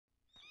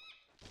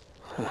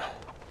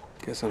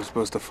Guess I'm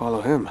supposed to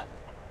follow him.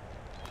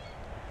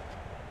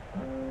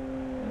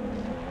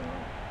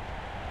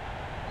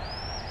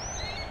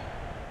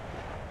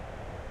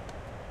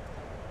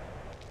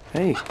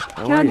 Hey,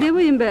 how are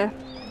you?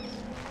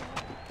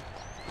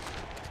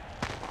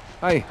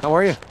 Hi, how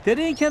are you?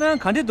 대리인께는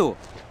간디도.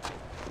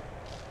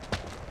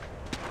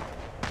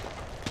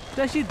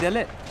 다시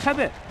델레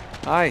차베.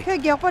 Hi.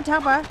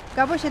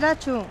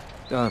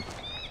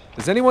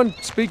 Does anyone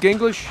speak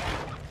English?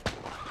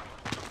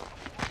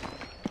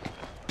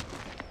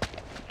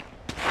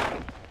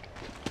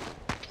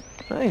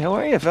 Hey, how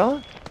are you,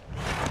 fella?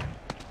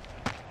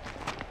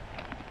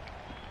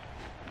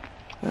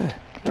 Hey,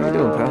 how you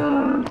doing, pal?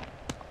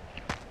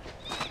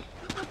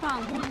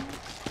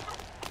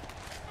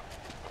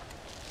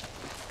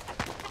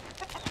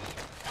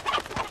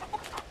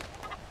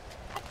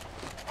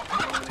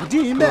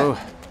 Hello.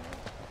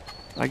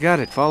 I got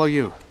it. Follow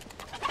you.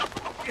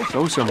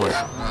 Go somewhere.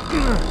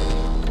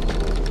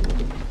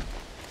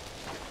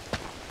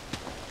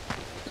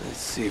 Let's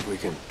see if we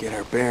can get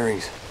our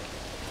bearings.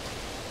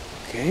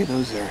 Okay,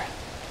 those are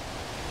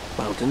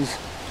mountains.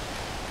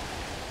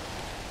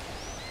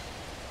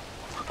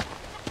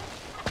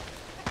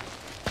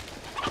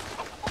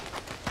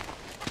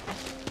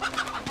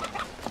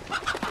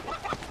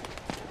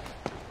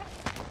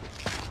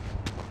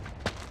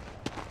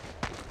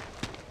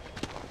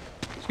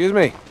 Excuse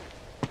me.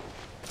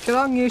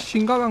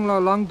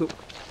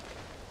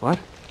 What?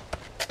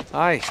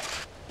 Hi.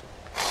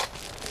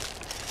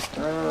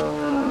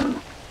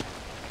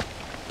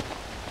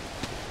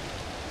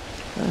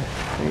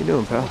 How you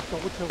doing, pal?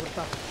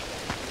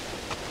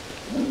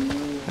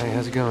 Hey,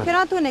 how's it going?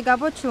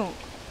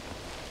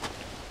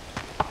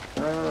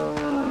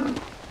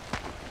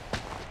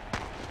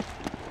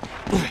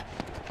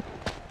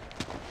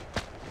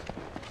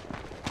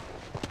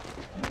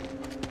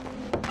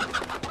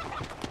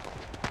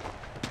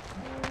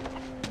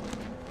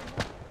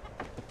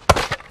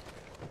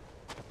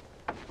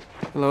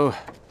 Hello.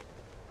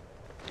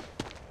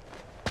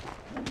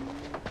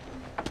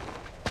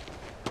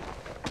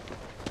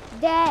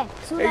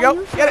 There you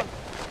go. Get it.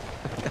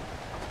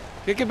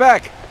 Kick it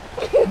back.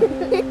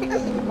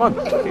 Come on,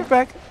 kick it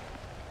back.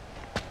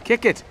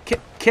 Kick it.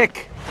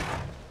 Kick.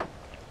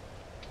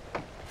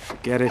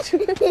 Forget it.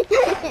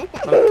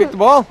 Kick the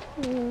ball.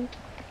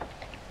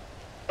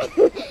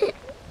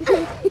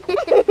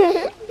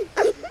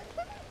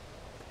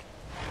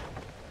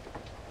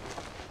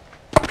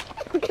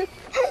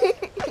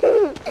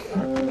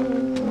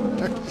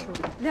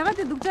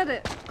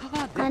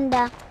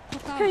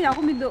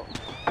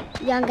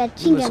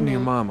 Listen to your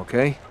mom,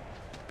 okay?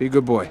 Be a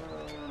good boy.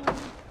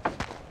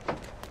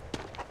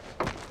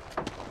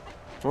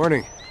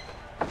 Morning.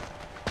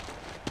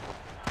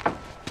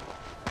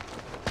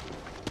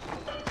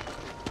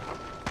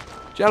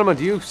 Gentlemen,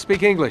 do you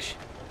speak English?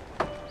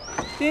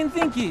 Didn't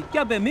think you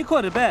got me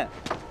caught a bit.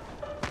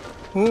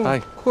 Hi.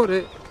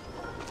 Kore.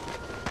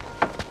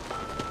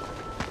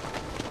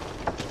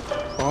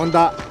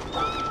 Honda.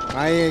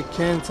 I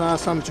can't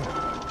samchu.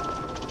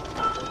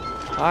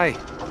 Hi.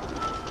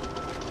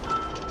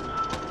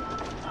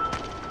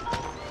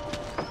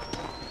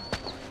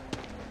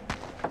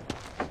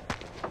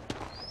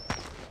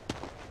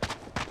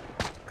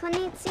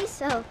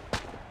 Konnichiwa.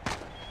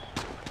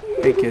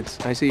 Hey, kids.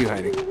 I see you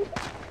hiding.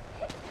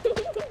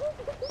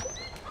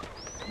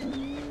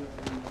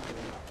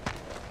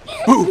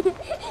 Ooh.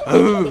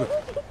 Ooh.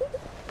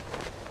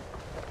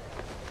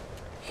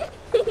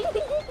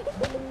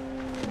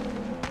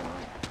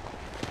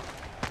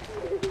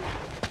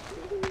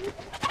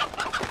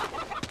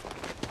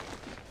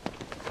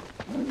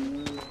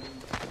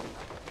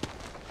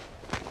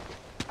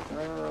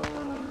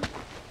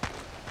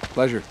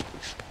 Pleasure.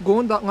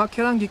 Gonda nga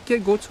kerang gikke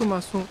gochu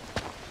masu.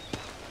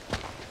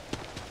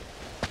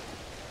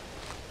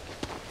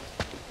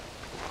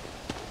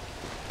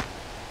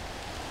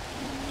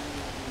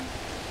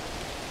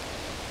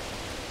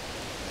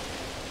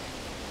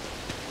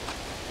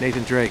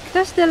 Nathan Drake.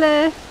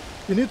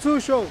 You need to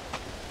show.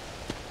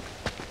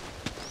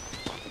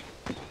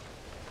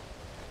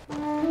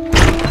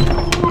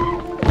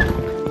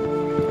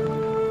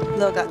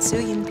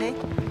 Logatsu Yunpei.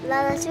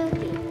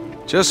 Lalasuki.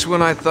 Just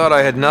when I thought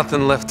I had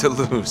nothing left to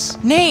lose.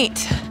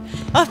 Nate!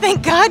 Oh,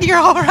 thank God you're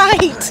all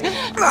right.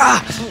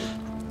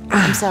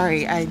 I'm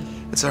sorry,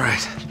 It's all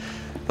right.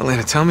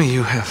 Elena, tell me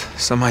you have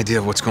some idea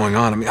of what's going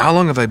on. I mean, how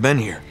long have I been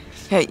here?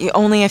 Hey,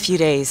 only a few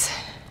days.